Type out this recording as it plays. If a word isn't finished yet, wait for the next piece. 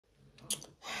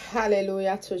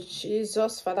Hallelujah to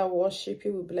Jesus. Father, worship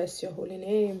you. We bless your holy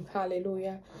name.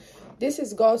 Hallelujah. This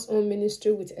is God's own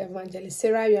ministry with Evangelist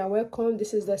Sarah. You are welcome.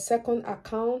 This is the second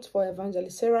account for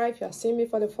Evangelist Sarah. If you are seeing me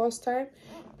for the first time,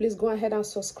 please go ahead and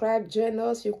subscribe. Join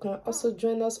us. You can also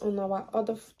join us on our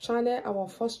other channel. Our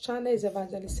first channel is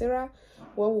Evangelist Sarah,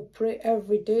 where we pray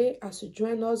every day. As you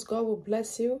join us, God will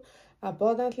bless you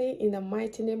abundantly in the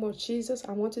mighty name of Jesus.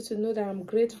 I want you to know that I'm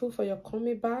grateful for your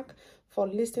coming back, for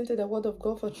listening to the word of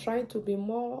God, for trying to be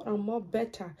more and more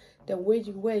better the way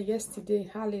you were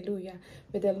yesterday. Hallelujah.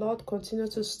 May the Lord continue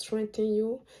to strengthen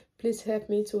you. Please help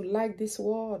me to like this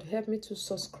word. Help me to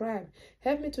subscribe.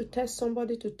 Help me to tell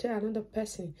somebody, to tell another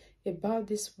person about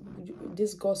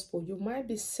this gospel. You might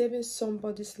be saving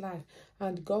somebody's life,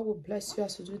 and God will bless you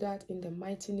as you do that in the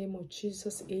mighty name of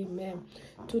Jesus. Amen.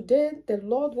 Today, the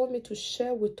Lord wants me to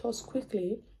share with us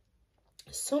quickly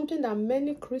something that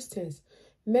many Christians,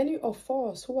 many of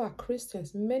us who are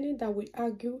Christians, many that we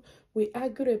argue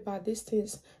about these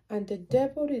things, and the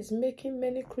devil is making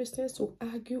many Christians to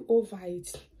argue over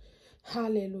it.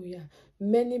 Hallelujah.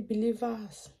 Many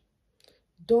believers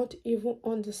don't even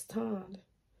understand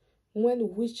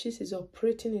when witches is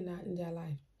operating in their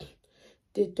life.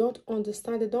 They don't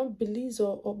understand, they don't believe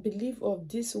or believe of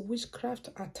this witchcraft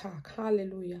attack.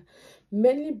 Hallelujah.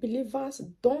 Many believers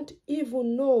don't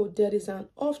even know there is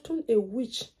often a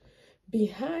witch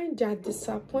behind their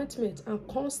disappointment and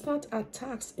constant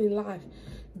attacks in life.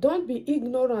 Don't be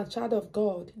ignorant, child of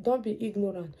God. Don't be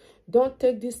ignorant. Don't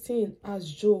take this thing as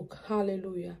joke.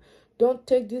 Hallelujah. Don't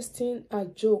take this thing as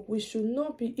joke. We should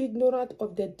not be ignorant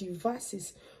of the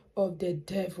devices of the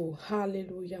devil.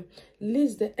 Hallelujah.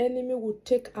 Lest the enemy will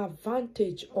take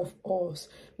advantage of us.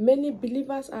 Many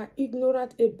believers are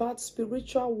ignorant about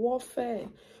spiritual warfare.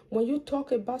 When you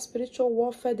talk about spiritual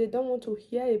warfare, they don't want to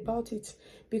hear about it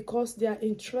because they are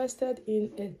interested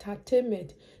in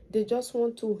entertainment. They just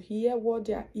want to hear what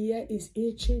their ear is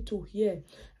itching to hear.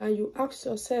 And you ask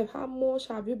yourself, how much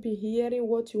have you been hearing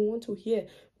what you want to hear?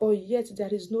 But yet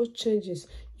there is no changes.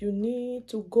 You need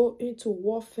to go into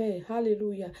warfare.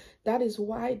 Hallelujah. That is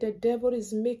why the devil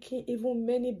is making even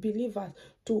many believers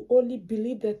to only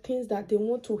believe the things that they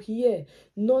want to hear,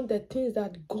 not the things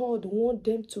that God wants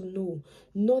them to know,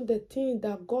 not the things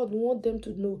that God wants them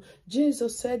to know.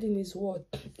 Jesus said in his word,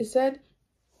 he said,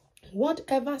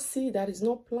 whatever seed that is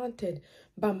not planted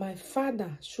by my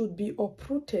Father should be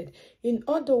uprooted. In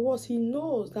other words, he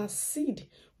knows that seed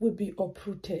will be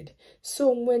uprooted.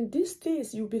 So when these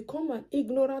things, you become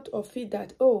ignorant of it,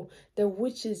 that, oh, the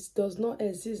witches does not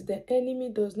exist, the enemy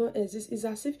does not exist, it's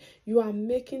as if you are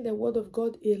making the word of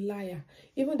God a liar.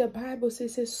 Even the Bible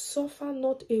says, suffer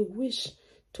not a witch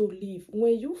to live.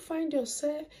 When you find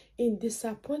yourself in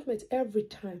disappointment every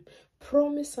time,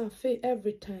 promise and faith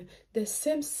every time, the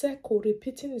same circle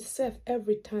repeating itself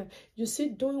every time, you see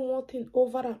doing one thing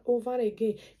over and over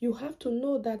again, you have to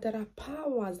know that there are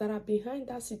powers that are behind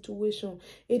that situation.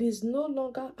 It is no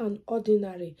longer an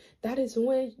ordinary. That is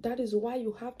why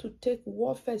you have to take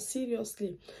warfare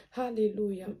seriously.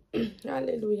 Hallelujah.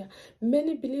 Hallelujah.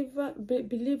 Many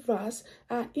believers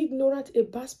are ignorant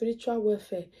about spiritual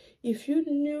warfare. If you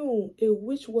knew a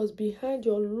witch was behind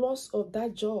your loss of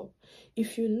that job,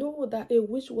 if you know that a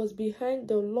witch was behind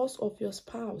the loss of your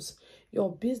spouse,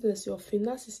 your business, your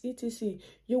finances, etc.,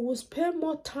 you will spend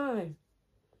more time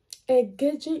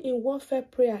engaging in warfare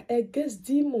prayer against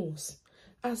demons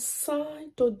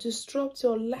assigned to disrupt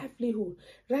your livelihood,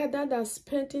 rather than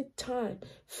spending time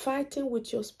fighting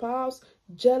with your spouse,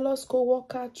 jealous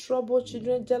co-worker, troubled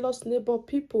children, jealous neighbor,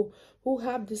 people who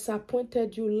have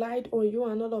disappointed you, lied on you,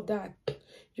 and all of that.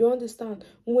 You understand?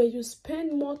 When you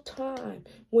spend more time,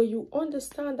 when you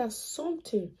understand that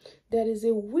there is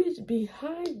a witch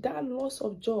behind that loss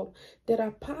of job, there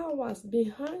are powers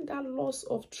behind that loss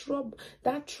of trouble,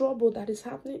 that trouble that is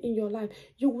happening in your life,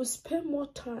 you will spend more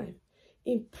time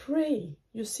in praying.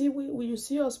 You see, you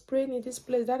see us praying in this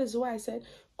place. That is why I said,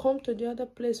 come to the other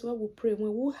place where we pray.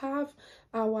 When we have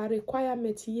our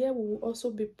requirements here, we will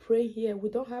also be praying here. We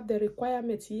don't have the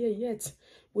requirements here yet.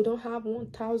 We don't have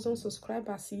 1,000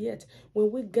 subscribers yet.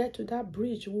 When we get to that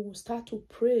bridge, we will start to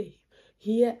pray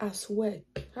here as well.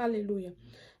 Hallelujah.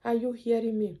 Are you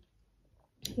hearing me?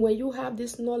 When you have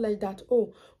this knowledge that,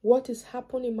 oh, what is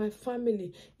happening in my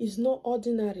family is not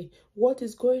ordinary, what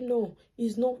is going on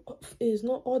is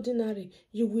not ordinary,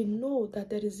 you will know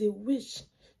that there is a witch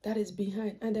that is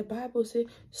behind. And the Bible says,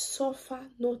 suffer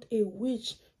not a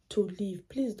witch to live.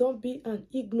 Please don't be an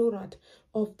ignorant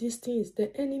of these things.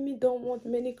 The enemy don't want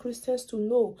many Christians to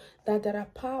know that there are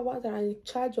powers that are in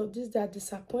charge of this, their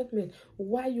disappointment.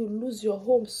 Why you lose your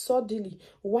home suddenly?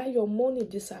 Why your money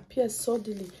disappears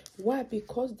suddenly? Why?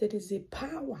 Because there is a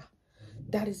power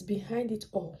that is behind it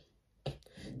all.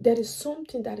 There is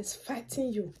something that is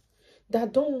fighting you,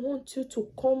 that don't want you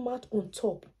to come out on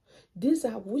top. These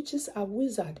are witches, are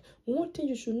wizards. One thing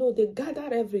you should know, they gather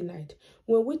every night.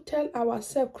 When we tell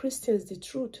ourselves Christians the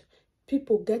truth,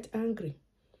 people get angry.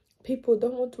 People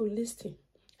don't want to listen.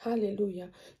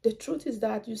 Hallelujah. The truth is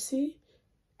that, you see,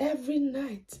 every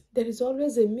night there is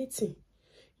always a meeting.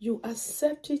 You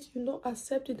accept it, you not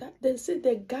accept it. That they say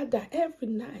they gather every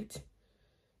night.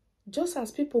 Just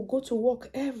as people go to work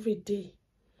every day.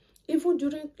 Even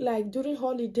during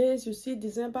holidays, you see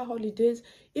December holidays,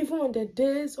 even on the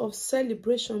days of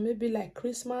celebration, maybe like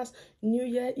Christmas, New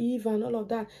Year Eve and all of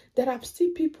that, there are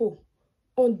still people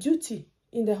on duty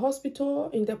in the hospital,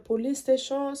 in the police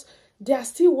stations. They are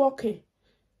still working.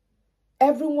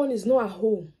 Everyone is not at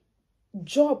home.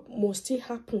 Job must still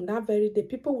happen that very day.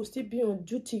 People will still be on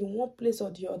duty in one place or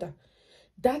the other.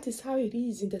 That is how it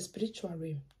is in the spiritual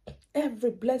realm.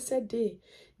 Every blessed day,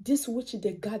 this witch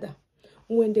they gather.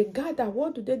 When they gather,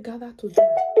 what do they gather to do?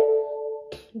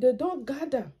 They don't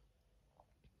gather.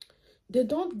 They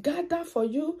don't gather for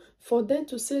you, for them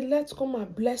to say, let's come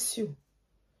and bless you.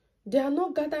 They are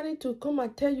not gathering to come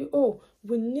and tell you, oh,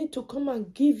 we need to come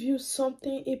and give you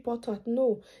something important.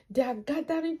 No, they are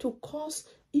gathering to cause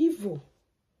evil.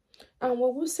 And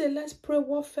when we say, let's pray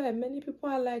warfare, many people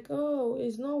are like, oh,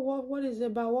 it's not what is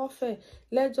about warfare.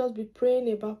 Let's just be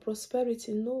praying about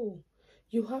prosperity. No.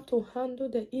 You have to handle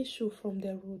the issue from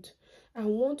the root. I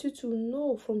want you to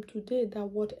know from today that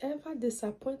whatever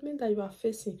disappointment that you are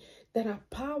facing, there are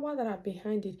power that are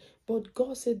behind it. But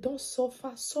God said, don't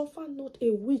suffer. Suffer not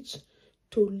a witch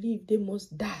to live. They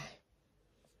must die.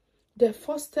 The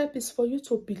first step is for you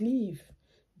to believe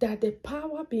that the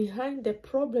power behind the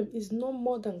problem is no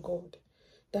more than God.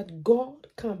 That God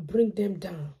can bring them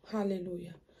down.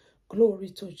 Hallelujah. Glory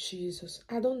to Jesus.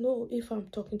 I don't know if I'm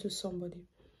talking to somebody.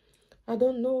 I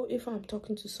don't know if I'm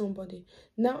talking to somebody.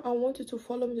 Now I want you to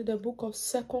follow me to the book of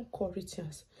 2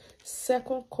 Corinthians.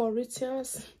 2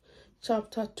 Corinthians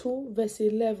chapter 2 verse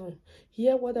 11.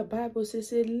 Hear what the Bible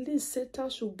says. At least Satan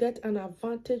should get an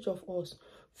advantage of us.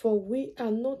 For we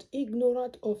are not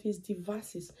ignorant of his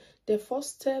devices. The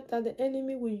first step that the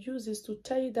enemy will use is to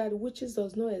tell you that witches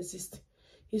does not exist.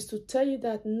 Is to tell you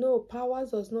that no,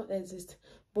 powers does not exist.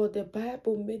 But the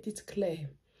Bible made it clear.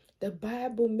 The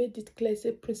Bible made it clear. It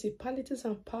said principalities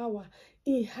and power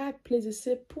in high places.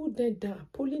 Say pull them down,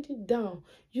 pulling it down,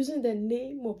 using the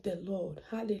name of the Lord.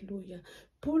 Hallelujah.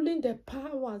 Pulling the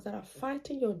powers that are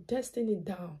fighting your destiny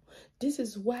down. This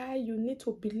is why you need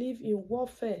to believe in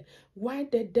warfare. Why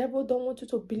the devil don't want you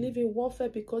to believe in warfare?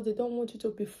 Because they don't want you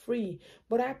to be free.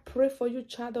 But I pray for you,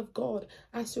 child of God,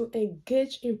 as you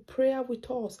engage in prayer with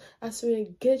us, as you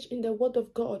engage in the word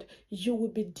of God, you will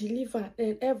be delivered.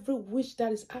 And every witch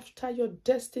that is after your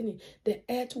destiny, the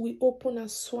earth will open and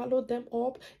swallow them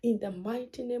up in the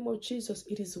mighty name of Jesus.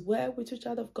 It is well with you,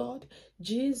 child of God.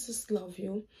 Jesus loves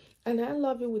you. And I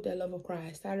love you with the love of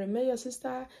Christ. I remain your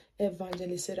sister,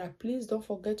 Evangelist Sarah. Please don't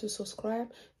forget to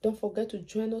subscribe. Don't forget to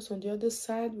join us on the other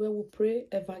side where we pray,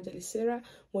 Evangelist Sarah.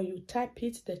 When you type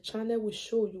it, the channel will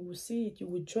show. You will see it. You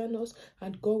will join us.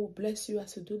 And God will bless you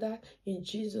as you do that. In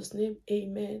Jesus' name,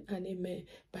 amen and amen.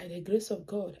 By the grace of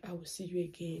God, I will see you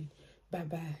again.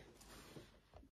 Bye-bye.